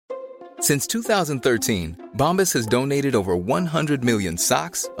Since 2013, Bombas has donated over 100 million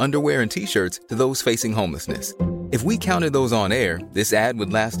socks, underwear, and T-shirts to those facing homelessness. If we counted those on air, this ad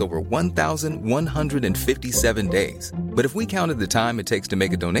would last over 1,157 days. But if we counted the time it takes to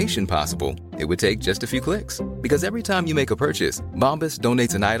make a donation possible, it would take just a few clicks. Because every time you make a purchase, Bombas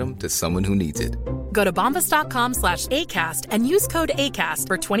donates an item to someone who needs it. Go to bombas.com/ACAST and use code ACAST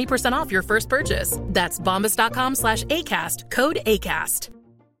for 20% off your first purchase. That's bombas.com/ACAST, code ACAST.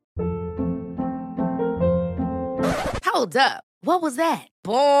 Hold up. What was that?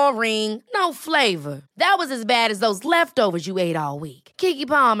 Boring. No flavor. That was as bad as those leftovers you ate all week. Keke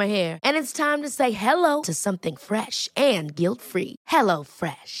Palmer here, and it's time to say hello to something fresh and guilt-free. Hello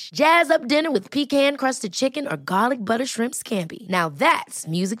Fresh. Jazz up dinner with pecan-crusted chicken or garlic butter shrimp scampi. Now that's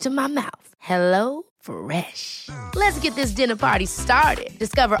music to my mouth. Hello Fresh. Let's get this dinner party started.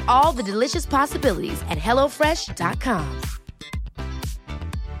 Discover all the delicious possibilities at hellofresh.com.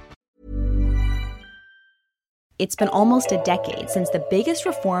 It's been almost a decade since the biggest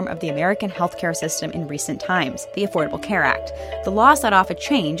reform of the American healthcare system in recent times, the Affordable Care Act. The law set off a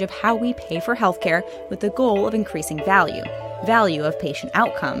change of how we pay for healthcare with the goal of increasing value of patient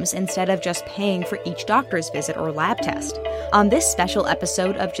outcomes instead of just paying for each doctor's visit or lab test. On this special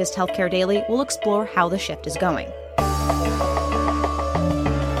episode of Just Healthcare Daily, we'll explore how the shift is going.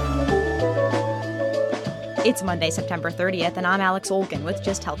 It's Monday, September 30th, and I'm Alex Olgin with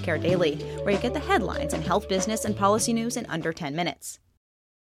Just Healthcare Daily, where you get the headlines in health, business, and policy news in under 10 minutes.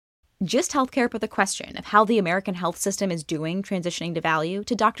 Just Healthcare put the question of how the American health system is doing transitioning to value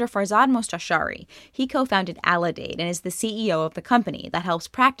to Dr. Farzad Mostashari. He co-founded Aledade and is the CEO of the company that helps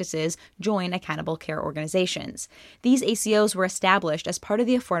practices join accountable care organizations. These ACOs were established as part of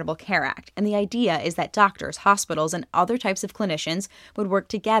the Affordable Care Act, and the idea is that doctors, hospitals, and other types of clinicians would work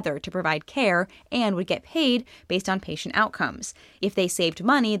together to provide care and would get paid based on patient outcomes. If they saved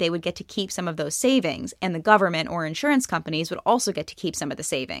money, they would get to keep some of those savings, and the government or insurance companies would also get to keep some of the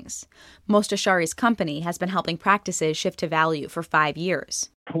savings. Mostashari's company has been helping practices shift to value for 5 years.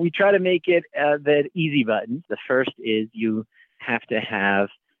 We try to make it the easy buttons. The first is you have to have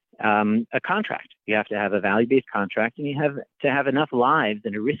a contract. You have to have a value-based contract, and you have to have enough lives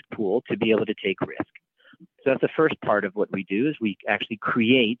in a risk pool to be able to take risk. So that's the first part of what we do is we actually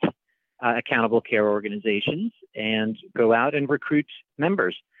create accountable care organizations and go out and recruit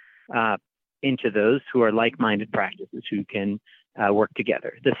members into those who are like-minded practices who can work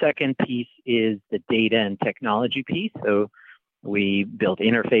together. The second piece is the data and technology piece. So we build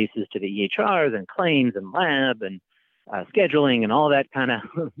interfaces to the EHRs and claims and lab and scheduling and all that kind of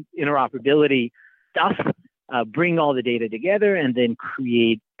interoperability stuff, bring all the data together and then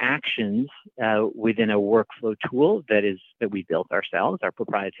create actions within a workflow tool that we built ourselves, our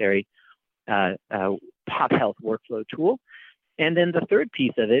proprietary Pop Health workflow tool. And then the third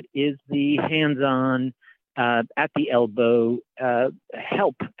piece of it is the hands-on, at the elbow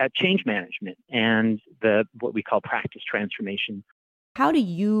help at change management and what we call practice transformation. How do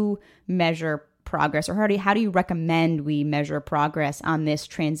you measure progress, or how do you recommend we measure progress on this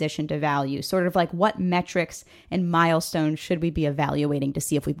transition to value? Sort of like what metrics and milestones should we be evaluating to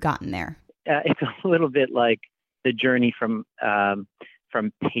see if we've gotten there? It's a little bit like the journey from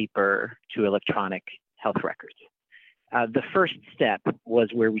paper to electronic health records. The first step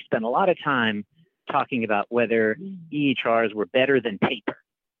was where we spent a lot of time talking about whether EHRs were better than paper,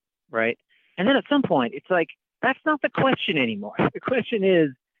 right? And then at some point, it's like, that's not the question anymore. The question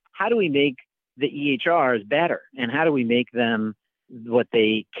is, how do we make the EHRs better? And how do we make them what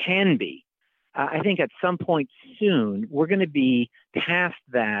they can be? I think at some point soon, we're going to be past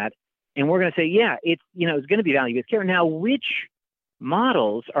that. And we're going to say, yeah, it's going to be value-based care. Now, which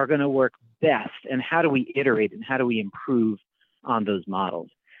models are going to work best? And how do we iterate and how do we improve on those models?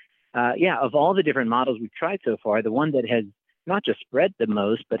 Of all the different models we've tried so far, the one that has not just spread the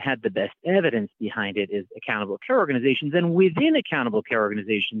most, but had the best evidence behind it is accountable care organizations. And within accountable care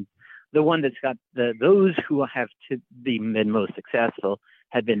organizations, the one that's got those who have been most successful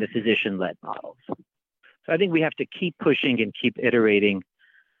have been the physician-led models. So I think we have to keep pushing and keep iterating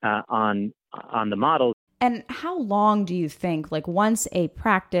on the models. And how long do you think, like once a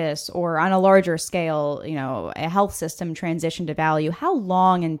practice or on a larger scale, a health system transition to value, how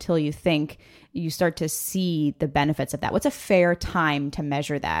long until you think you start to see the benefits of that? What's a fair time to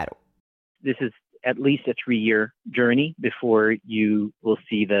measure that? This is at least a 3-year journey before you will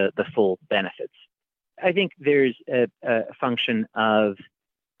see the full benefits. I think there's a function of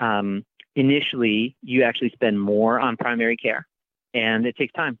initially you actually spend more on primary care, and it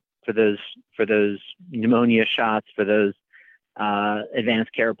takes time for those pneumonia shots, for those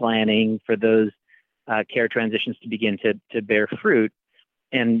advanced care planning, for those care transitions to begin to bear fruit.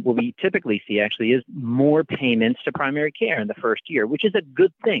 And what we typically see actually is more payments to primary care in the first year, which is a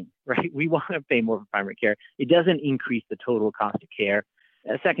good thing, right? We want to pay more for primary care. It doesn't increase the total cost of care.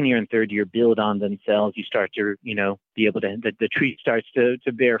 Second year and third year build on themselves. You start to, be able to, the tree starts to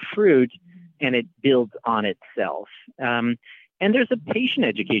bear fruit, and it builds on itself. And there's a patient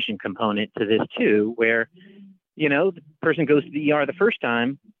education component to this too, where, the person goes to the ER the first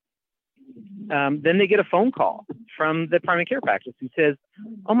time, then they get a phone call from the primary care practice who says,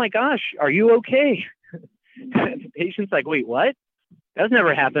 "Oh my gosh, are you okay?" The patient's like, "Wait, what? That's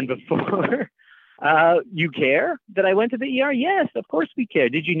never happened before." You care that I went to the ER? Yes, of course we care.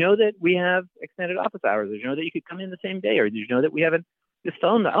 Did you know that we have extended office hours? Did you know that you could come in the same day? Or did you know that we have this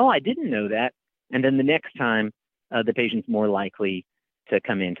phone? Oh, I didn't know that. And then the next time, the patient's more likely to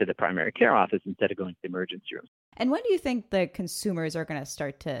come into the primary care office instead of going to the emergency room. And when do you think the consumers are going to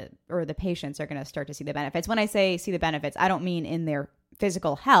start to, or the patients are going to start to see the benefits? When I say see the benefits, I don't mean in their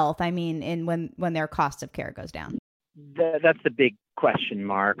physical health. I mean in when their cost of care goes down. That's the big question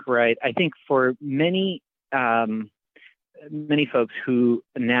mark, right? I think for many folks who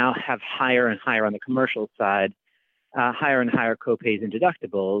now have higher and higher on the commercial side, higher and higher copays and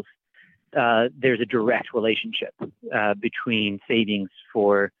deductibles, there's a direct relationship between savings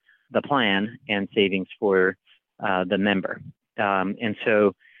for the plan and savings for the member. And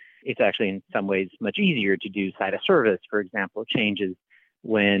so it's actually in some ways much easier to do site of service, for example, changes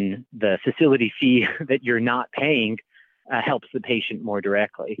when the facility fee that you're not paying helps the patient more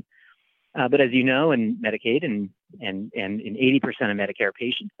directly. But as you know, in Medicaid and in 80% of Medicare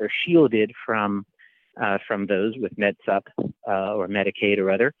patients, they're shielded from those with MedSup or Medicaid or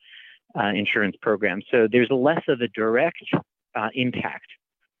other insurance programs. So there's less of a direct impact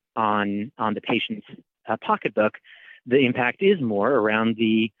on the patient's pocketbook. The impact is more around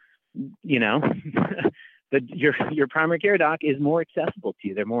your primary care doc is more accessible to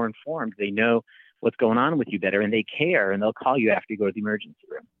you. They're more informed. They know what's going on with you better, and they care, and they'll call you after you go to the emergency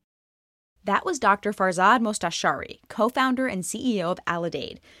room. That was Dr. Farzad Mostashari, co-founder and CEO of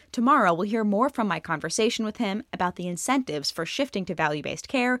Aledade. Tomorrow, we'll hear more from my conversation with him about the incentives for shifting to value-based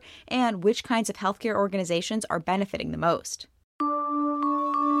care and which kinds of healthcare organizations are benefiting the most.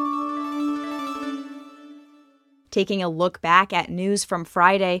 Taking a look back at news from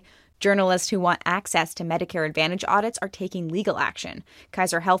Friday, journalists who want access to Medicare Advantage audits are taking legal action.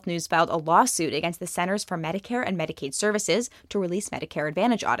 Kaiser Health News filed a lawsuit against the Centers for Medicare and Medicaid Services to release Medicare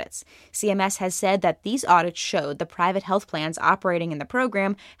Advantage audits. CMS has said that these audits showed the private health plans operating in the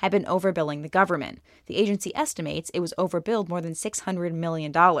program had been overbilling the government. The agency estimates it was overbilled more than $600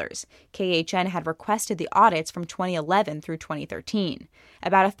 million. KHN had requested the audits from 2011 through 2013.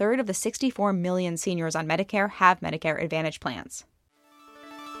 About a third of the 64 million seniors on Medicare have Medicare Advantage plans.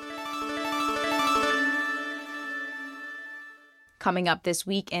 Coming up this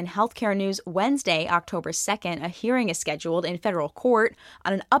week in healthcare news, Wednesday, October 2nd, a hearing is scheduled in federal court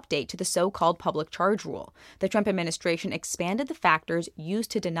on an update to the so-called public charge rule. The Trump administration expanded the factors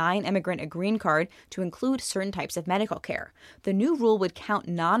used to deny an immigrant a green card to include certain types of medical care. The new rule would count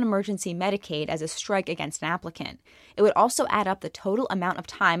non-emergency Medicaid as a strike against an applicant. It would also add up the total amount of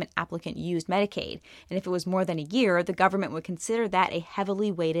time an applicant used Medicaid, and if it was more than a year, the government would consider that a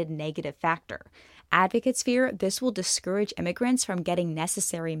heavily weighted negative factor. Advocates fear this will discourage immigrants from getting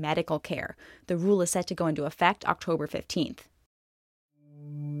necessary medical care. The rule is set to go into effect October 15th.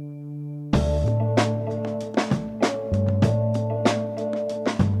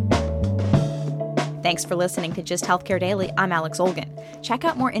 Thanks for listening to Just Healthcare Daily. I'm Alex Olgin. Check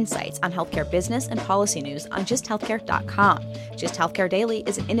out more insights on healthcare business and policy news on justhealthcare.com. Just Healthcare Daily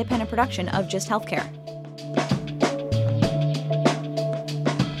is an independent production of Just Healthcare.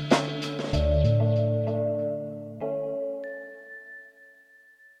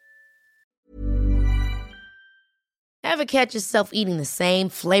 Ever catch yourself eating the same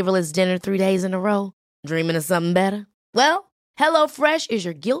flavorless dinner 3 days in a row? Dreaming of something better? Well, HelloFresh is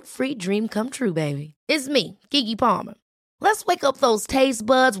your guilt-free dream come true, baby. It's me, Keke Palmer. Let's wake up those taste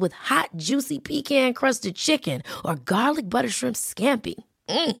buds with hot, juicy pecan-crusted chicken or garlic butter shrimp scampi.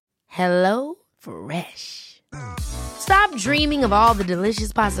 Hello Fresh. Stop dreaming of all the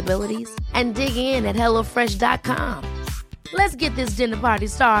delicious possibilities and dig in at HelloFresh.com. Let's get this dinner party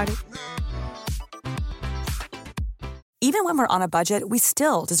started. Even when we're on a budget, we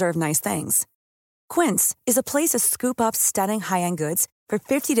still deserve nice things. Quince is a place to scoop up stunning high-end goods for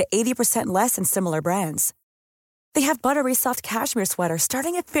 50 to 80% less than similar brands. They have buttery soft cashmere sweaters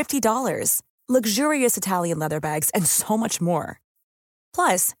starting at $50, luxurious Italian leather bags, and so much more.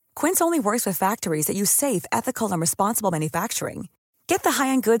 Plus, Quince only works with factories that use safe, ethical, and responsible manufacturing. Get the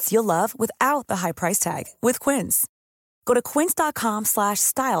high-end goods you'll love without the high price tag with Quince. Go to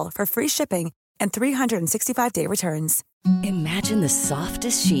quince.com/style for free shipping and 365-day returns. Imagine the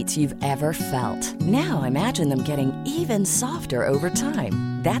softest sheets you've ever felt. Now imagine them getting even softer over time.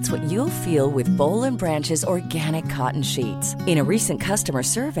 That's what you'll feel with Boll & Branch's organic cotton sheets. In a recent customer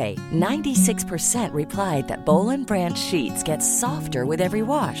survey, 96% replied that Boll & Branch sheets get softer with every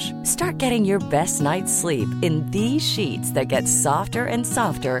wash. Start getting your best night's sleep in these sheets that get softer and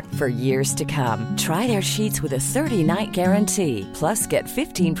softer for years to come. Try their sheets with a 30-night guarantee. Plus, get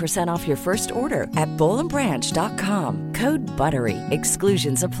 15% off your first order at bollandbranch.com. Code BUTTERY.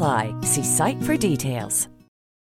 Exclusions apply. See site for details.